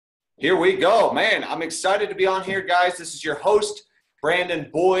Here we go, man. I'm excited to be on here, guys. This is your host,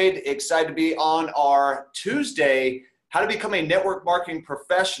 Brandon Boyd. Excited to be on our Tuesday, how to become a network marketing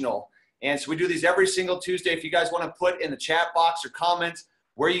professional. And so we do these every single Tuesday. If you guys want to put in the chat box or comments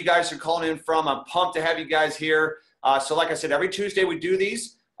where you guys are calling in from, I'm pumped to have you guys here. So like I said, every Tuesday we do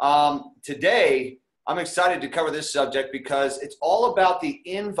these. Today, I'm excited to cover this subject because it's all about the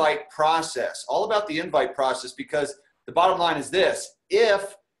invite process. All about the invite process, because the bottom line is this: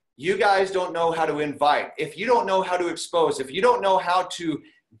 if you guys don't know how to invite, if you don't know how to expose, if you don't know how to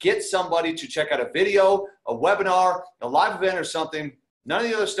get somebody to check out a video, a webinar, a live event or something, none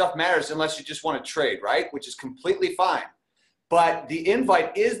of the other stuff matters unless you just want to trade, right? Which is completely fine. But the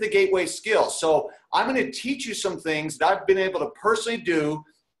invite is the gateway skill. So I'm going to teach you some things that I've been able to personally do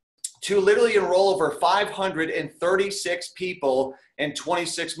to literally enroll over 536 people in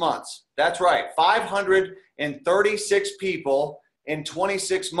 26 months. That's right, 536 people in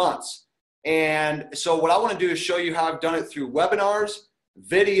 26 months. And so what I want to do is show you how I've done it through webinars,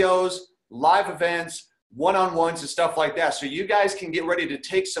 videos, live events, one-on-ones and stuff like that. So you guys can get ready to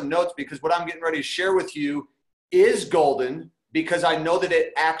take some notes, because what I'm getting ready to share with you is golden, because I know that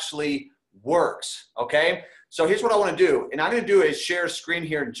it actually works, okay? So here's what I want to do, and I'm going to do is share a screen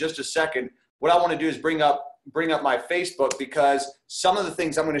here in just a second. What I want to do is bring up my Facebook, because some of the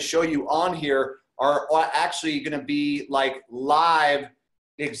things I'm going to show you on here are actually going to be like live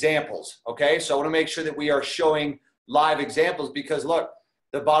examples, okay? So I want to make sure that we are showing live examples, because look,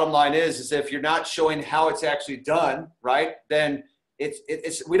 the bottom line is if you're not showing how it's actually done, right, then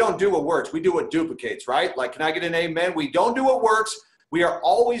we don't do what works, we do what duplicates, right? Like, can I get an amen? We don't do what works. We are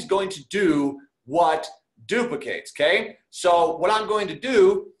always going to do what duplicates, okay? So what I'm going to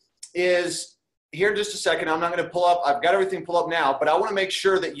do is, here in just a second, I'm not going to pull up, I've got everything pulled up now, but I want to make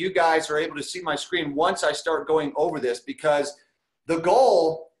sure that you guys are able to see my screen once I start going over this, because the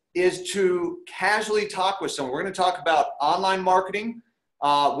goal is to casually talk with someone. We're going to talk about online marketing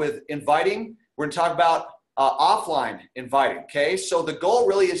with inviting. We're going to talk about offline inviting, okay? So the goal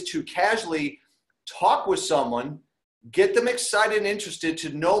really is to casually talk with someone, get them excited and interested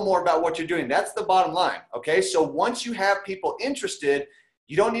to know more about what you're doing. That's the bottom line, okay? So once you have people interested,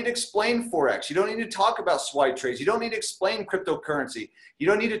 you don't need to explain Forex. You don't need to talk about swipe trades. You don't need to explain cryptocurrency. You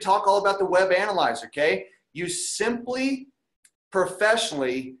don't need to talk all about the web analyzer, okay? You simply,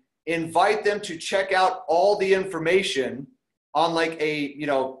 professionally invite them to check out all the information on like a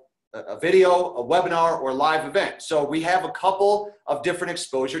video, a webinar, or live event. So we have a couple of different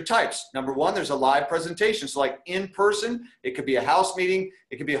exposure types. Number one, there's a live presentation. So like in person, it could be a house meeting,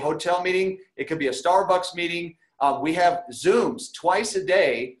 it could be a hotel meeting, it could be a Starbucks meeting. We have Zooms twice a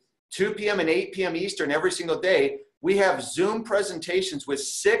day, 2 p.m. and 8 p.m. Eastern every single day. We have Zoom presentations with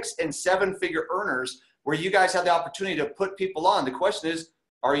 6- and 7-figure earners where you guys have the opportunity to put people on. The question is,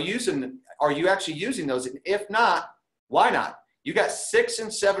 are you actually using those? And if not, why not? You got 6-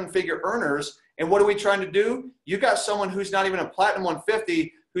 and 7-figure earners, and what are we trying to do? You got someone who's not even a Platinum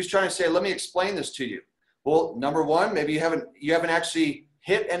 150 who's trying to say, let me explain this to you. Well, number one, maybe you haven't actually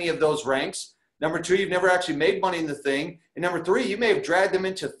hit any of those ranks. Number two, you've never actually made money in the thing. And number three, you may have dragged them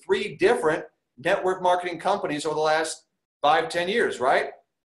into 3 different network marketing companies over the last 5-10 years, right?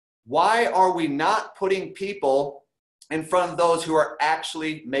 Why are we not putting people in front of those who are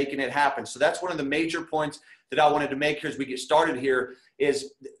actually making it happen? So that's one of the major points that I wanted to make here as we get started here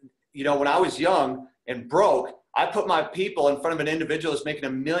is, when I was young and broke, I put my people in front of an individual that's making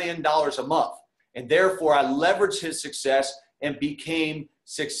 $1 million a month. And therefore, I leveraged his success and became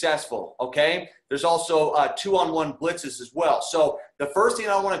successful, okay? There's also 2-on-1 blitzes as well. So the first thing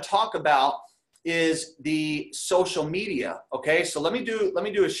I want to talk about is the social media, okay? So let me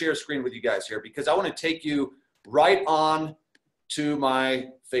do a share screen with you guys here, because I want to take you right on to my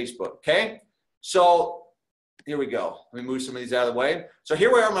Facebook, okay? So here we go. Let me move some of these out of the way. So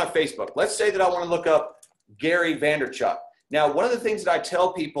here we are on my Facebook. Let's say that I want to look up Gary Vaynerchuk. Now, one of the things that I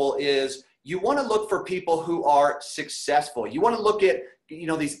tell people is you want to look for people who are successful. You want to look at,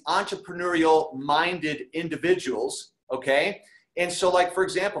 these entrepreneurial minded individuals, okay? And so like, for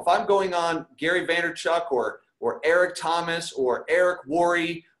example, if I'm going on Gary Vaynerchuk or Eric Thomas or Eric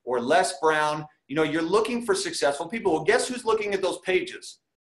Worre or Les Brown, you're looking for successful people. Well, guess who's looking at those pages?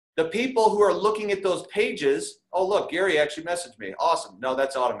 The people who are looking at those pages, oh, look, Gary actually messaged me. Awesome. No,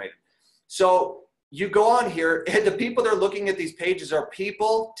 that's automated. So you go on here, and the people that are looking at these pages are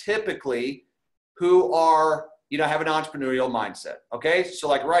people typically who are, have an entrepreneurial mindset. Okay. So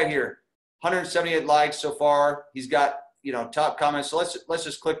like right here, 178 likes so far. He's got, top comments. So let's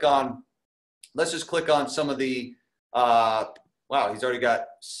just click on some of the, wow, he's already got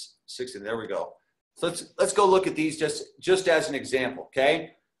 60. There we go. So let's go look at these just as an example.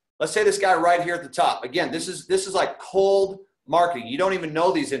 Okay. let's say this guy right here at the top. Again, this is like cold marketing. You don't even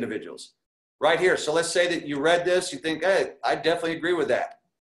know these individuals right here. So let's say that you read this, you think, hey, I definitely agree with that.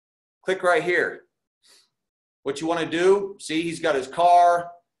 Click right here. What you want to do, see, he's got his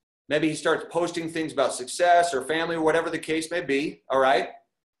car. Maybe he starts posting things about success or family or whatever the case may be. All right.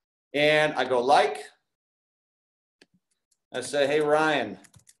 And I go like. I say, hey, Ryan,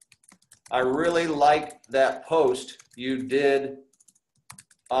 I really like that post you did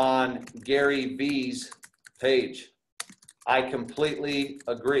on Gary V's page. I completely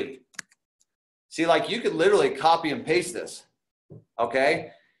agree. See, like you could literally copy and paste this,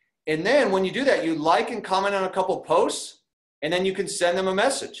 okay? And then when you do that, you like and comment on a couple posts, and then you can send them a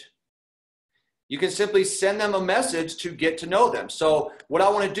message. You can simply send them a message to get to know them. So what I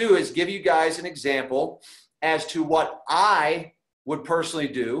want to do is give you guys an example as to what I would personally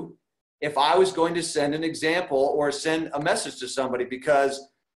do if I was going to send an example or send a message to somebody, because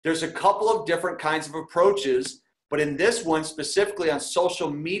there's a couple of different kinds of approaches, but in this one specifically on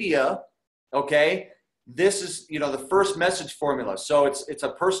social media, okay, this is, the first message formula. So it's a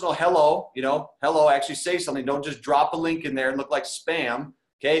personal hello, hello, actually say something. Don't just drop a link in there and look like spam,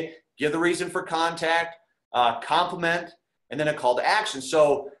 okay? Give the reason for contact, compliment, and then a call to action.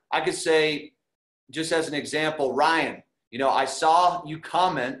 So I could say, just as an example, Ryan, I saw you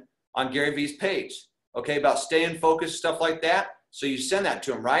comment on Gary V's page, okay, about staying focused, stuff like that. So you send that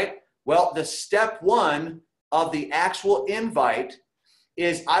to him, right? Well, the step one of the actual invite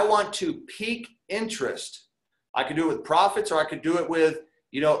is I want to pique interest. I could do it with profits, or I could do it with,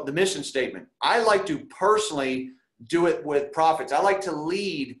 the mission statement. I like to personally do it with profits. I like to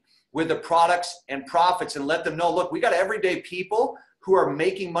lead with the products and profits and let them know, look, we got everyday people who are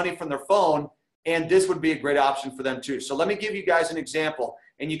making money from their phone, and this would be a great option for them too. So let me give you guys an example,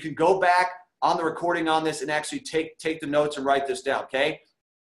 and you can go back on the recording on this and actually take the notes and write this down, okay?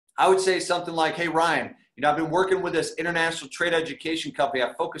 I would say something like, hey, Ryan, I've been working with this international trade education company.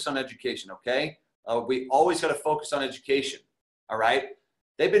 I focus on education, okay? We always got to focus on education, all right?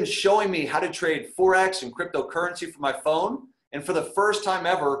 They've been showing me how to trade Forex and cryptocurrency from my phone, and for the first time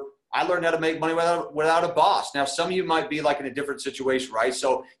ever, I learned how to make money without a boss. Now, some of you might be like in a different situation, right?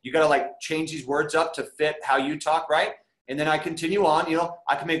 So you got to like change these words up to fit how you talk, right? And then I continue on,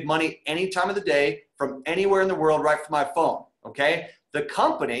 I can make money any time of the day from anywhere in the world right from my phone, okay? The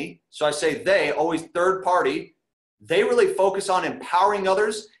company, so I say they, always third party, they really focus on empowering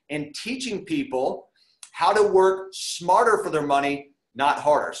others and teaching people how to work smarter for their money, not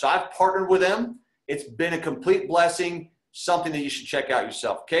harder. So I've partnered with them. It's been a complete blessing, something that you should check out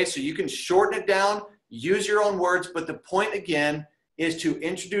yourself, okay? So you can shorten it down, use your own words, but the point again is to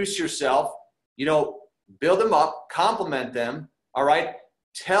introduce yourself, build them up, compliment them, all right?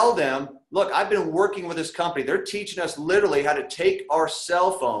 Tell them, look, I've been working with this company. They're teaching us literally how to take our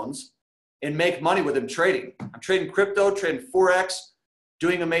cell phones and make money with them trading. I'm trading crypto, trading Forex,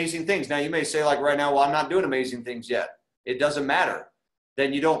 doing amazing things. Now, you may say like right now, well, I'm not doing amazing things yet. It doesn't matter.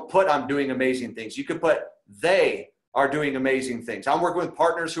 Then you don't put I'm doing amazing things. You could put they are doing amazing things. I'm working with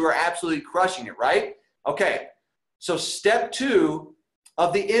partners who are absolutely crushing it, right? Okay, so step two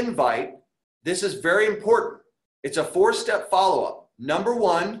of the invite, this is very important. It's a 4-step follow-up. Number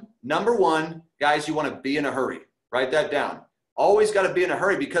one, guys, you want to be in a hurry. Write that down. Always got to be in a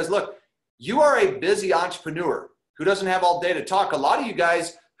hurry, because look, you are a busy entrepreneur who doesn't have all day to talk. A lot of you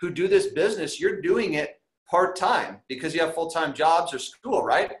guys who do this business, you're doing it part-time because you have full-time jobs or school,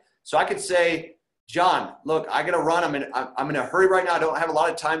 right? So I could say, John, look, I got to run. I'm in a hurry right now. I don't have a lot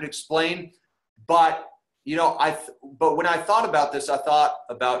of time to explain, but but when I thought about this, I thought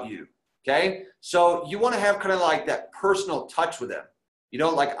about you. Okay, so you want to have kind of like that personal touch with them.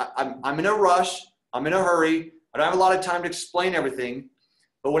 Like I'm in a rush, I'm in a hurry, I don't have a lot of time to explain everything.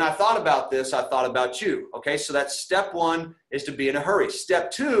 But when I thought about this, I thought about you. Okay, so that's step one, is to be in a hurry. Step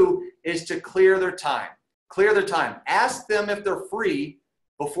two is to clear their time. Clear their time. Ask them if they're free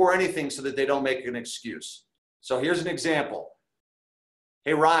before anything so that they don't make an excuse. So here's an example.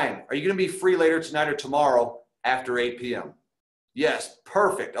 Hey, Ryan, are you going to be free later tonight or tomorrow after 8 p.m.? Yes,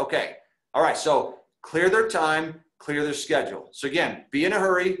 perfect. Okay. All right, so clear their time, clear their schedule. So again, be in a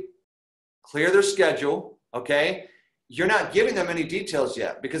hurry, clear their schedule, okay? You're not giving them any details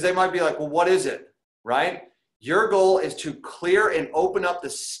yet because they might be like, well, what is it, right? Your goal is to clear and open up the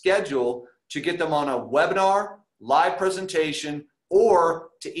schedule to get them on a webinar, live presentation,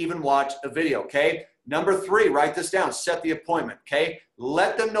 or to even watch a video, okay? Number three, write this down, set the appointment, okay?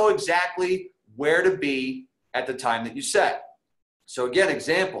 Let them know exactly where to be at the time that you set. So again,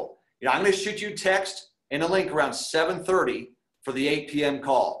 example, I'm going to shoot you a text and a link around 7:30 for the 8 p.m.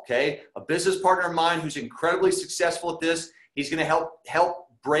 call, okay? A business partner of mine who's incredibly successful at this. He's going to help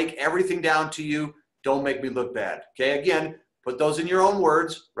break everything down to you. Don't make me look bad. Okay, again, put those in your own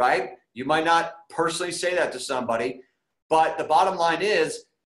words, right? You might not personally say that to somebody, but the bottom line is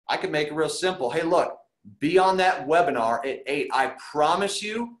I can make it real simple. Hey, look, be on that webinar at 8. I promise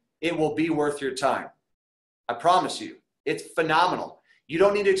you it will be worth your time. I promise you. It's phenomenal. You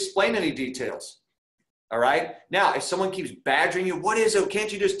don't need to explain any details. All right? Now, if someone keeps badgering you, what is it?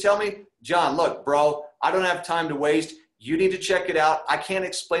 Can't you just tell me? John, look, bro, I don't have time to waste. You need to check it out. I can't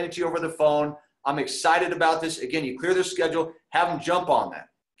explain it to you over the phone. I'm excited about this. Again, you clear their schedule, have them jump on that,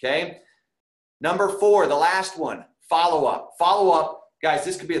 okay? Number 4, the last one, follow up. Follow up, guys,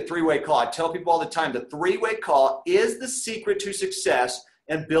 this could be a 3-way call. I tell people all the time, the 3-way call is the secret to success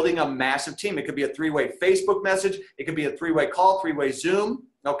in building a massive team. It could be a 3-way Facebook message. It could be a 3-way call, 3-way Zoom,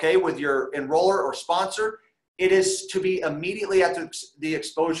 okay, with your enroller or sponsor. It is to be immediately after the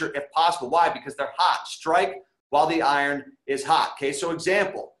exposure if possible. Why? Because they're hot. Strike while the iron is hot, okay? So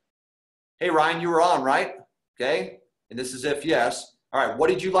example, hey, Ryan, you were on, right? Okay, and this is if yes. All right, what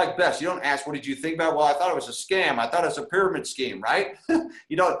did you like best? You don't ask, what did you think about? Well, I thought it was a scam. I thought it was a pyramid scheme, right?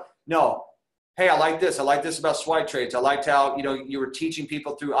 You don't, no. Hey, I like this. I like this about swipe trades. I liked how, you were teaching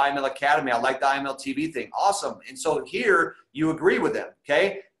people through IML Academy. I like the IML TV thing. Awesome. And so here you agree with them,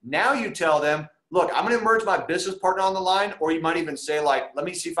 okay? Now you tell them, look, I'm going to merge my business partner on the line, or you might even say like, let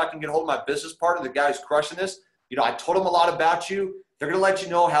me see if I can get a hold of my business partner, the guy who's crushing this. I told them a lot about you. They're going to let you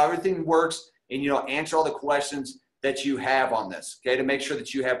know how everything works and, answer all the questions that you have on this, okay, to make sure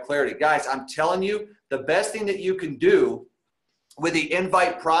that you have clarity. Guys, I'm telling you, the best thing that you can do with the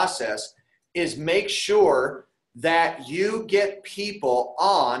invite process is make sure that you get people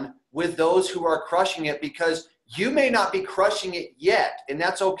on with those who are crushing it, because you may not be crushing it yet, and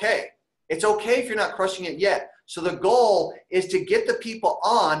that's okay. It's okay if you're not crushing it yet. So the goal is to get the people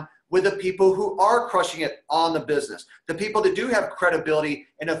on with the people who are crushing it on the business, the people that do have credibility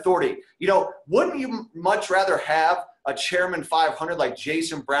and authority. Wouldn't you much rather have a Chairman 500 like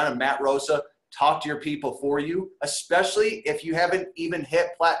Jason Brown and Matt Rosa talk to your people for you, especially if you haven't even hit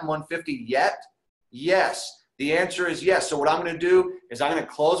Platinum 150 yet? Yes, the answer is yes. So what I'm going to do is I'm going to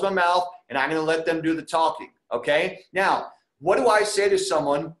close my mouth and I'm going to let them do the talking, okay? Now, what do I say to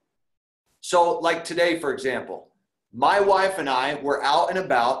someone? So like today, for example, my wife and I were out and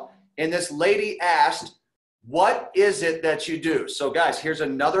about, and this lady asked, what is it that you do? So guys, here's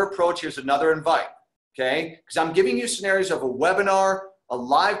another approach. Here's another invite, okay? Because I'm giving you scenarios of a webinar, a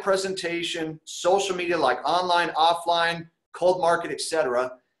live presentation, social media like online, offline, cold market,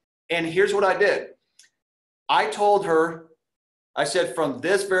 etc. And here's what I did. I told her, I said, from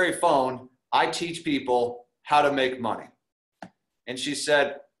this very phone, I teach people how to make money. And she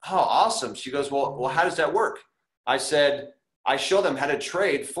said, oh, awesome. She goes, well, how does that work? I said, I show them how to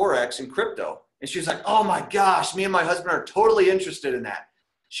trade Forex and crypto. And she's like, oh my gosh, me and my husband are totally interested in that.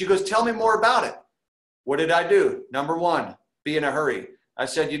 She goes, tell me more about it. What did I do? Number 1, be in a hurry. I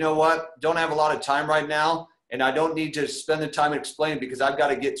said, you know what? Don't have a lot of time right now, and I don't need to spend the time explaining because I've got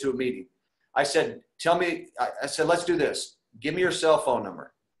to get to a meeting. I said, I said, let's do this. Give me your cell phone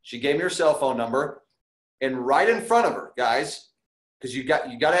number. She gave me her cell phone number, and right in front of her, guys, because you got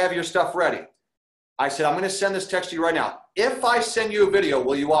to have your stuff ready. I said, I'm going to send this text to you right now. If I send you a video,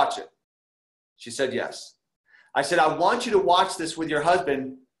 will you watch it? She said, yes. I said, I want you to watch this with your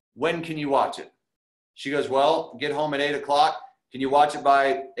husband. When can you watch it? She goes, well, get home at 8 o'clock. Can you watch it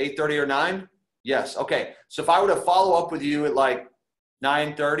by 8:30 or 9? Yes. Okay. So if I were to follow up with you at like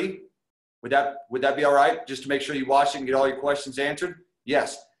 9:30, would that be all right? Just to make sure you watch it and get all your questions answered?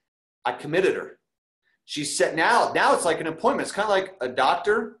 Yes. I committed her. She said, now it's like an appointment. It's kind of like a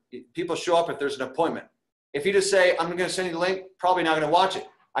doctor. People show up if there's an appointment. If you just say, I'm going to send you the link, probably not going to watch it.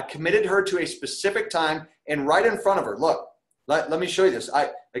 I committed her to a specific time, and right in front of her, look, let me show you this.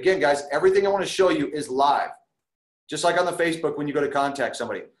 Again, guys, everything I want to show you is live, just like on the Facebook when you go to contact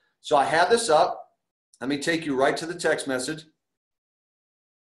somebody. So I have this up. Let me take you right to the text message.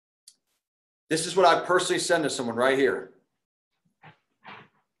 This is what I personally send to someone right here.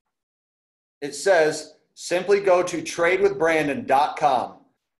 It says, simply go to tradewithbrandon.com.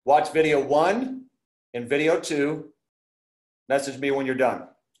 Watch video 1 and video 2. Message me when you're done.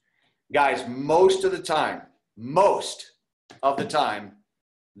 Guys, most of the time,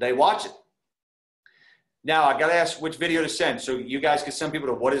 they watch it. Now, I got to ask which video to send. So you guys can send people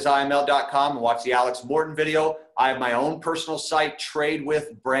to whatisIML.com and watch the Alex Morton video. I have my own personal site,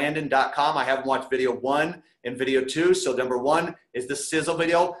 tradewithbrandon.com. I have them watch video 1 and video 2. So number 1 is the sizzle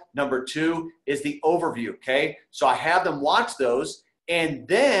video. Number 2 is the overview, okay? So I have them watch those. And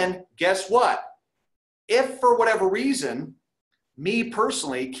then guess what? If for whatever reason, me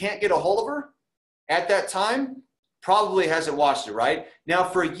personally can't get a hold of her at that time, probably hasn't watched it, right? Now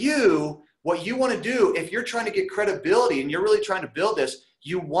for you, what you want to do, if you're trying to get credibility and you're really trying to build this,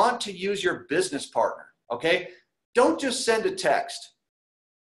 you want to use your business partner, okay? Don't just send a text.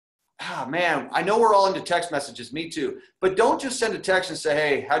 Ah, man, I know we're all into text messages, me too, but don't just send a text and say,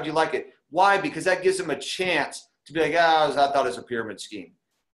 hey, how'd you like it? Why? Because that gives them a chance to be like, I thought it was a pyramid scheme.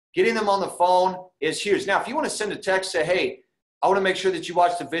 Getting them on the phone is huge. Now, if you want to send a text, say, hey, I want to make sure that you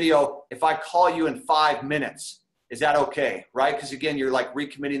watch the video. If I call you in 5 minutes, is that okay, right? Because again, you're like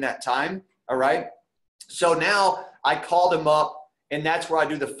recommitting that time, all right? So now I called them up, and that's where I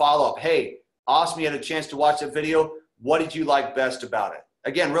do the follow-up. Hey, awesome, you had a chance to watch that video. What did you like best about it?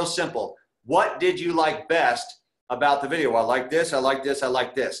 Again, real simple. What did you like best about the video? I like this, I like this, I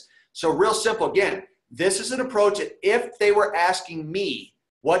like this. So real simple. Again, this is an approach that if they were asking me,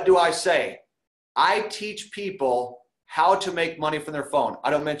 what do I say? I teach people how to make money from their phone. I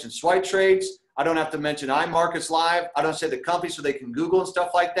don't mention swipe trades. I don't have to mention iMarkets Live. I don't say the company so they can Google and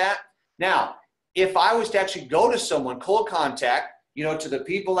stuff like that. Now, if I was to actually go to someone, cold contact, you know, to the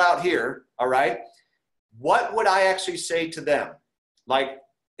people out here, all right, what would I actually say to them? Like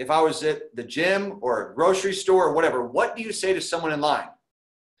if I was at the gym or a grocery store or whatever, what do you say to someone in line?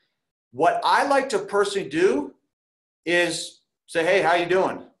 What I like to personally do is say, hey, how you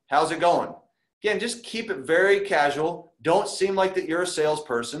doing? How's it going? Again, just keep it very casual. Don't seem like that you're a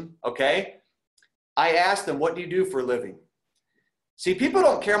salesperson, okay? I ask them, what do you do for a living? See, people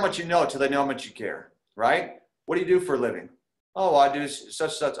don't care how much you know until they know how much you care, right? What do you do for a living? Oh, I do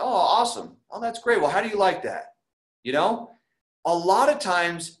such, such. Oh, awesome. Oh, that's great. Well, how do you like that? You know, a lot of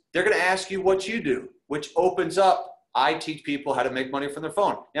times they're going to ask you what you do, which opens up. I teach people how to make money from their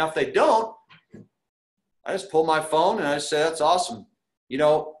phone. Now, if they don't, I just pull my phone and I say, that's awesome. You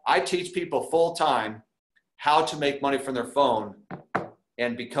know, I teach people full time how to make money from their phone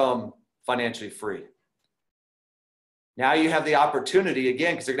and become financially free. Now you have the opportunity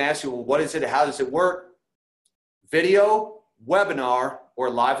again, because they're going to ask you, well, what is it? How does it work? Video, webinar, or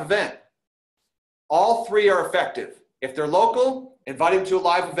live event. All three are effective. If they're local, invite them to a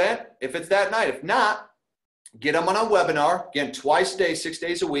live event. If it's that night, if not, get them on a webinar, again, twice a day, 6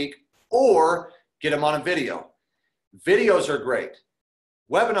 days a week, or get them on a video. Videos are great.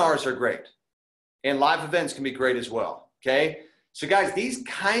 Webinars are great. And live events can be great as well, okay? So guys, these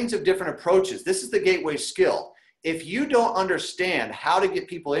kinds of different approaches, this is the gateway skill. If you don't understand how to get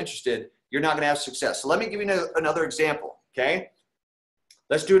people interested, you're not going to have success. So let me give you another example, okay?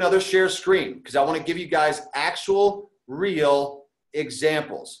 Let's do another share screen because I want to give you guys actual, real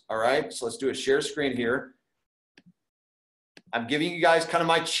examples, all right? So let's do a share screen here. I'm giving you guys kind of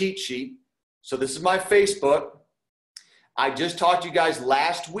my cheat sheet. So this is my Facebook. I just talked to you guys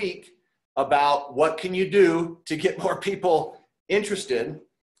last week about what can you do to get more people interested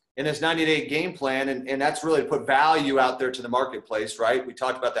in this 90-day game plan, and that's really to put value out there to the marketplace, right? We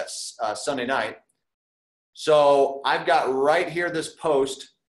talked about that Sunday night. So I've got right here this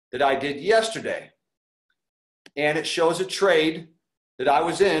post that I did yesterday, and it shows a trade that I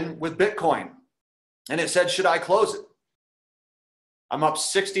was in with Bitcoin, and it said, should I close it? I'm up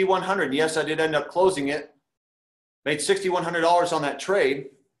 6,100, and yes, I did end up closing it. Made $6,100 on that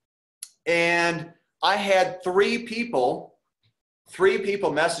trade, and I had three people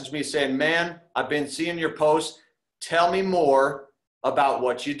message me saying, man, I've been seeing your posts. Tell me more about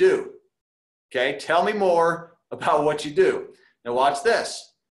what you do. Okay, tell me more about what you do. Now watch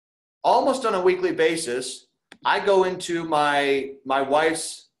this. Almost on a weekly basis, I go into my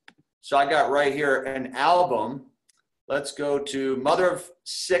wife's, so I got right here an album. Let's go to mother of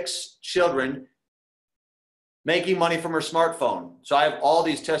 6 children, making money from her smartphone. So I have all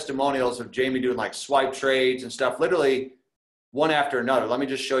these testimonials of Jamie doing like swipe trades and stuff, literally one after another. Let me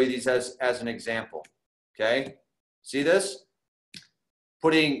just show you these as an example, okay? See this?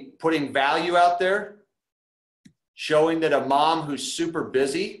 Putting value out there, showing that a mom who's super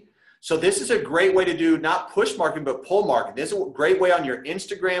busy. So this is a great way to do not push marketing, but pull marketing. This is a great way on your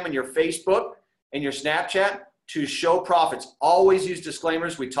Instagram and your Facebook and your Snapchat to show profits. Always use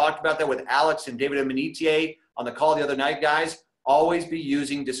disclaimers. We talked about that with Alex and David Emanitier on the call the other night, guys. Always be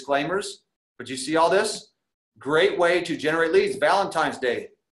using disclaimers. But you see all this? Great way to generate leads. Valentine's Day.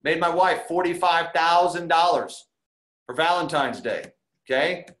 Made my wife $45,000 for Valentine's Day.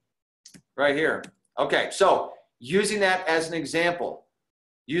 Okay? Right here. Okay, so using that as an example.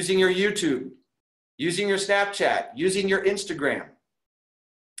 Using your YouTube. Using your Snapchat. Using your Instagram.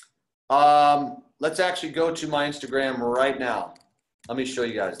 Let's actually go to my Instagram right now. Let me show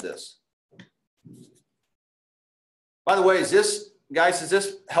you guys this. By the way, is this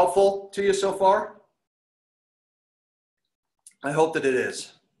helpful to you so far? I hope that it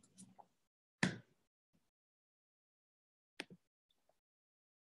is.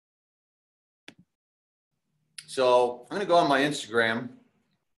 So I'm going to go on my Instagram.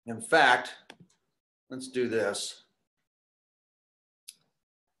 In fact, let's do this.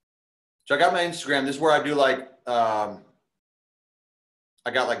 So I got my Instagram. This is where I do like, I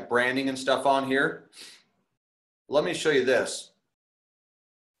got like branding and stuff on here. Let me show you this.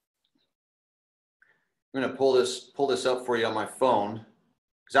 I'm going to pull this up for you on my phone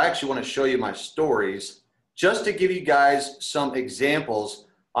because I actually want to show you my stories just to give you guys some examples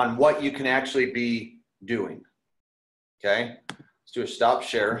on what you can actually be doing. Okay, let's do a stop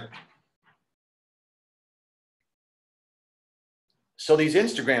share. So these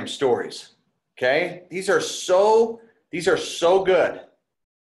Instagram stories, okay, these are so good.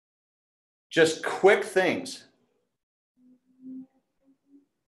 Just quick things.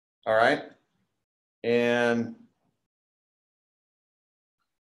 All right. And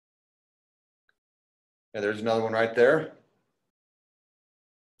there's another one right there.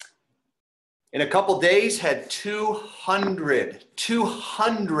 In a couple days, had 200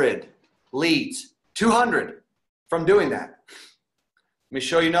 leads, 200 from doing that. Let me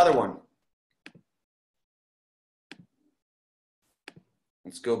show you another one.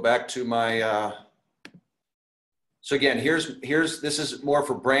 Let's go back to my, so again, this is more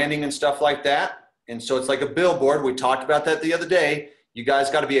for branding and stuff like that. And so it's like a billboard. We talked about that the other day. You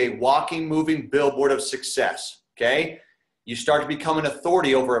guys got to be a walking, moving billboard of success, okay? You start to become an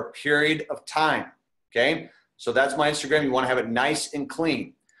authority over a period of time, okay? So that's my Instagram. You want to have it nice and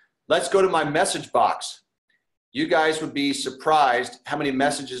clean. Let's go to my message box. You guys would be surprised how many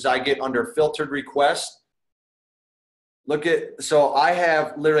messages I get under filtered requests. Look at, so I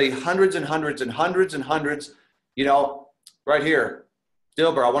have literally hundreds and hundreds and hundreds and hundreds, you know, right here.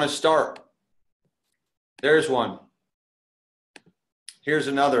 Dilber, I want to start. There's one. Here's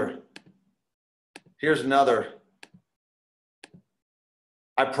another. Here's another.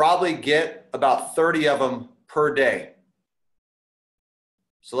 I probably get about 30 of them per day.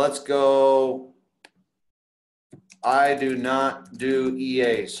 So let's go. I do not do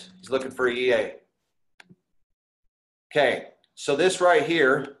EAs. He's looking for EA. Okay, so this right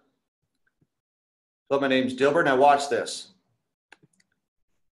here. So my name's Dilbert. Now watch this.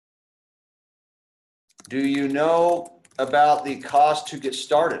 Do you know about the cost to get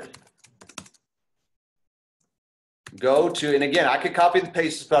started? Go to, and again, I could copy and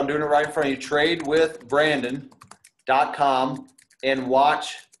paste this, but I'm doing it right in front of you. tradewithbrandon.com and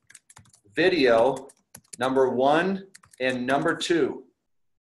watch video number 1 and number 2.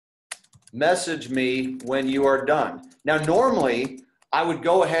 Message me when you are done. Now, normally I would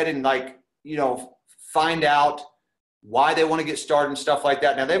go ahead and find out why they want to get started and stuff like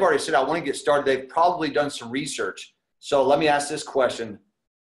that. Now, they've already said, I want to get started. They've probably done some research. So let me ask this question.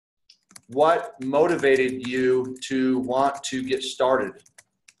 What motivated you to want to get started?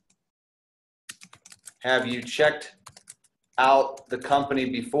 Have you checked out the company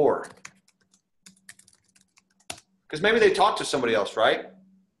before? Because maybe they talked to somebody else, right?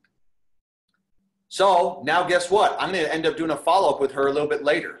 So now guess what? I'm going to end up doing a follow-up with her a little bit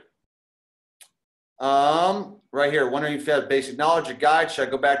later. Right here, wondering if you have basic knowledge or guide. Should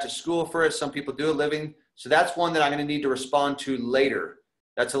I go back to school for it? Some people do a living. So that's one that I'm going to need to respond to later.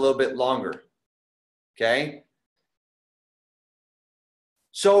 That's a little bit longer. Okay.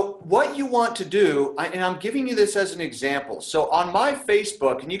 So what you want to do, and I'm giving you this as an example. So on my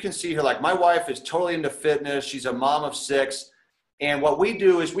Facebook, and you can see here, like my wife is totally into fitness. She's a mom of 6. And what we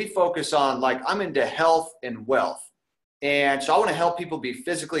do is we focus on, like, I'm into health and wealth. And so I want to help people be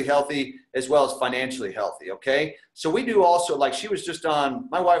physically healthy as well as financially healthy, okay? So we do also, like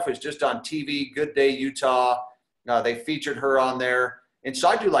my wife was just on TV, Good Day Utah. They featured her on there. And so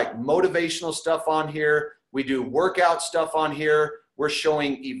I do like motivational stuff on here. We do workout stuff on here. We're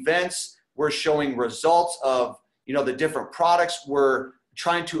showing events. We're showing results of, the different products. We're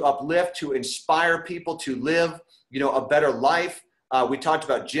trying to uplift, to inspire people to live, a better life. We talked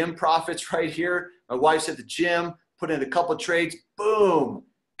about gym profits right here. My wife's at the gym. Put in a couple of trades, boom,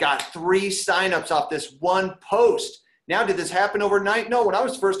 got 3 signups off this one post. Now, did this happen overnight? No, when I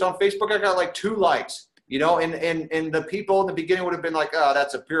was first on Facebook, I got like 2 likes, and the people in the beginning would have been like, oh,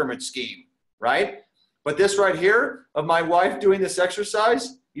 that's a pyramid scheme, right? But this right here of my wife doing this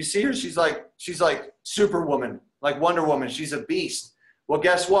exercise, you see her, she's like Superwoman, like Wonder Woman. She's a beast. Well,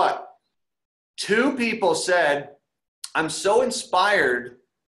 guess what? 2 people said, I'm so inspired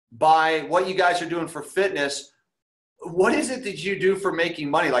by what you guys are doing for fitness. What is it that you do for making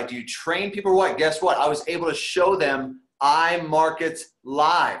money? Like, do you train people or what? Guess what? I was able to show them iMarkets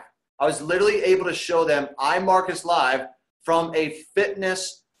Live. I was literally able to show them iMarkets Live from a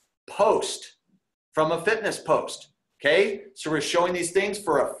fitness post. Okay? So we're showing these things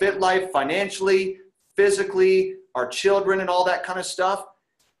for a fit life financially, physically, our children and all that kind of stuff.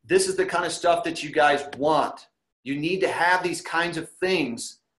 This is the kind of stuff that you guys want. You need to have these kinds of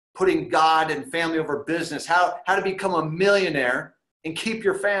things, putting God and family over business, how to become a millionaire and keep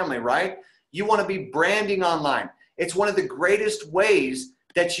your family, right? You want to be branding online. It's one of the greatest ways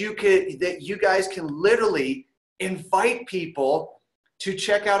that you guys can literally invite people to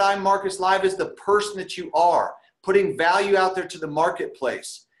check out iMarkets Live as the person that you are, putting value out there to the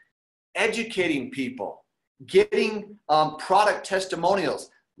marketplace, educating people, getting product testimonials,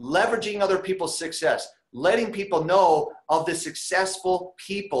 leveraging other people's success, letting people know of the successful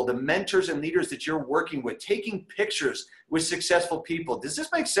people, the mentors and leaders that you're working with, taking pictures with successful people. Does this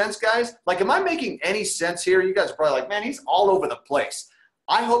make sense, guys? Like, am I making any sense here? You guys are probably like, man, he's all over the place.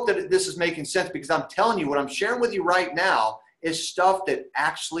 I hope that this is making sense, because I'm telling you, what I'm sharing with you right now is stuff that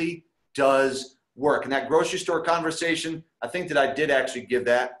actually does work. And that grocery store conversation, I think that I did actually give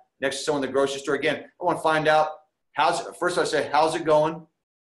that next to someone in the grocery store. Again, I want to find out, first I say, how's it going?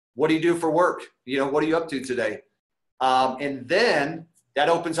 What do you do for work? You know, what are you up to today? And then that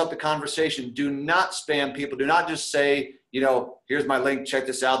opens up the conversation. Do not spam people. Do not just say, you know, here's my link, check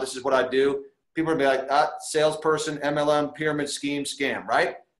this out, this is what I do. People are going to be like, salesperson, MLM, pyramid scheme, scam,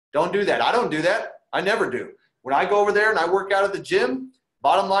 right? Don't do that. I don't do that. I never do. When I go over there and I work out at the gym,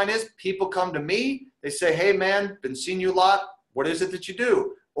 bottom line is people come to me. They say, hey, man, been seeing you a lot. What is it that you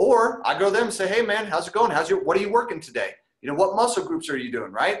do? Or I go to them and say, hey, man, how's it going? What are you working today? You know, what muscle groups are you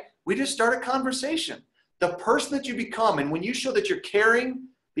doing, right? We just start a conversation. The person that you become, and when you show that you're caring,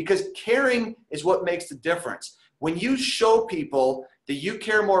 because caring is what makes the difference. When you show people that you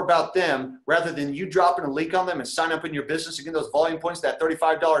care more about them rather than you dropping a link on them and sign up in your business and get those volume points, that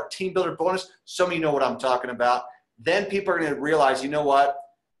 $35 team builder bonus, some of you know what I'm talking about, then people are going to realize, you know what,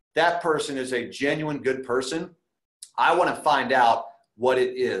 that person is a genuine good person. I want to find out what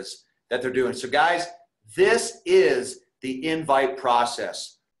it is that they're doing. So guys, this is the invite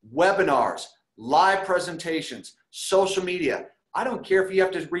process. Webinars, live presentations, social media. I don't care if you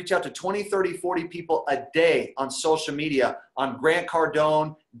have to reach out to 20, 30, 40 people a day on social media, on Grant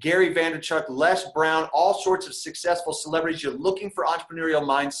Cardone, Gary Vaynerchuk, Les Brown, all sorts of successful celebrities. You're looking for entrepreneurial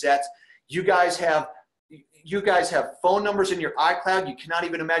mindsets. You guys have phone numbers in your iCloud. You cannot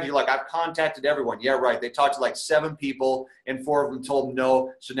even imagine. You're like, I've contacted everyone. Yeah, right. They talked to like 7 people and 4 of them told them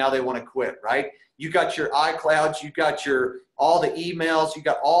no. So now they want to quit, right? You got your iClouds. You got all the emails. You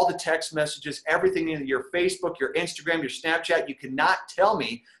got all the text messages, everything in your Facebook, your Instagram, your Snapchat. You cannot tell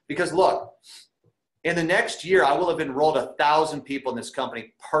me, because look, in the next year, I will have enrolled 1,000 people in this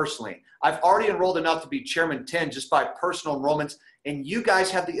company personally. I've already enrolled enough to be chairman 10 just by personal enrollments. And you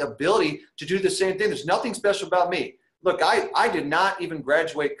guys have the ability to do the same thing. There's nothing special about me. Look, I did not even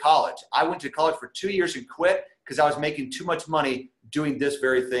graduate college. I went to college for 2 years and quit because I was making too much money doing this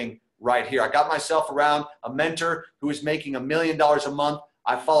very thing right here. I got myself around a mentor who was making $1 million a month.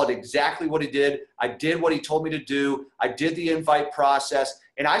 I followed exactly what he did. I did what he told me to do. I did the invite process.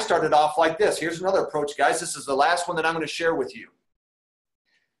 And I started off like this. Here's another approach, guys. This is the last one that I'm going to share with you.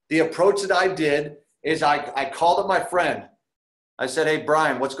 The approach that I did is I called up my friend. I said, hey,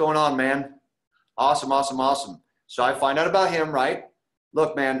 Brian, what's going on, man? Awesome, awesome, awesome. So I find out about him, right?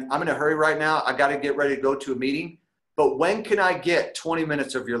 Look, man, I'm in a hurry right now. I got to get ready to go to a meeting. But when can I get 20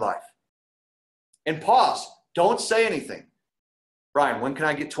 minutes of your life? And pause. Don't say anything. Brian, when can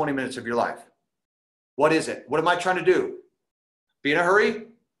I get 20 minutes of your life? What is it? What am I trying to do? Be in a hurry?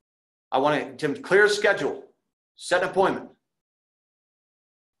 I want to clear a schedule. Set an appointment.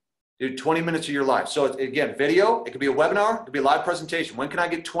 Do 20 minutes of your life. So again, video, it could be a webinar, it could be a live presentation. When can I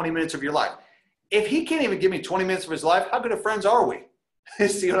get 20 minutes of your life? If he can't even give me 20 minutes of his life, how good of friends are we?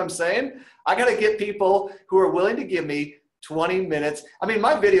 See what I'm saying? I got to get people who are willing to give me 20 minutes. I mean,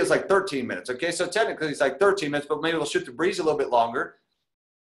 my video is like 13 minutes, okay? So technically it's like 13 minutes, but maybe we'll shoot the breeze a little bit longer.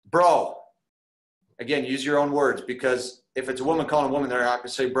 Bro, again, use your own words, because if it's a woman calling a woman, they're not going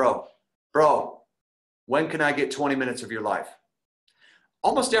to say bro. Bro, when can I get 20 minutes of your life?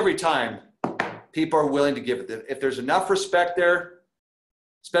 Almost every time, people are willing to give it. If there's enough respect there,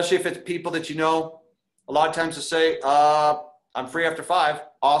 especially if it's people that you know, a lot of times they say, I'm free after 5.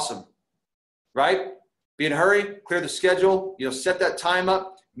 Awesome, right? Be in a hurry, clear the schedule, set that time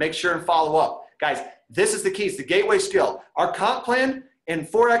up, make sure and follow up. Guys, this is the key. It's the gateway skill. Our comp plan and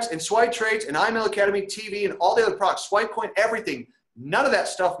Forex and Swipe Trades and IML Academy TV and all the other products, Swipe Coin, everything, none of that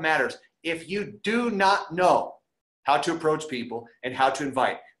stuff matters if you do not know how to approach people and how to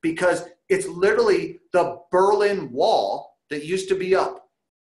invite, because it's literally the Berlin Wall that used to be up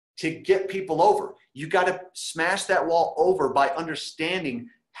to get people over. You got to smash that wall over by understanding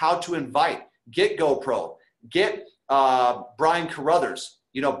how to invite. Get GoPro, get Brian Carruthers,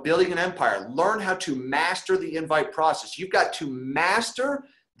 building an empire. Learn how to master the invite process. You've got to master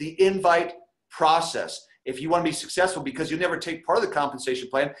the invite process if you want to be successful, because you never take part of the compensation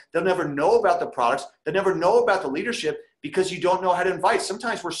plan. They'll never know about the products. They'll never know about the leadership because you don't know how to invite.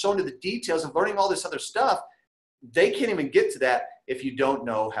 Sometimes we're so into the details of learning all this other stuff, they can't even get to that if you don't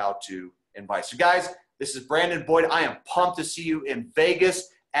know how to invite. So guys, this is Brandon Boyd. I am pumped to see you in Vegas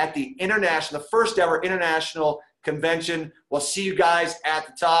at the first ever international convention. We'll see you guys at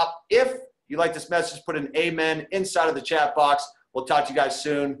the top. If you like this message, put an amen inside of the chat box. We'll talk to you guys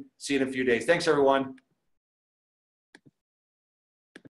soon. See you in a few days. Thanks, everyone.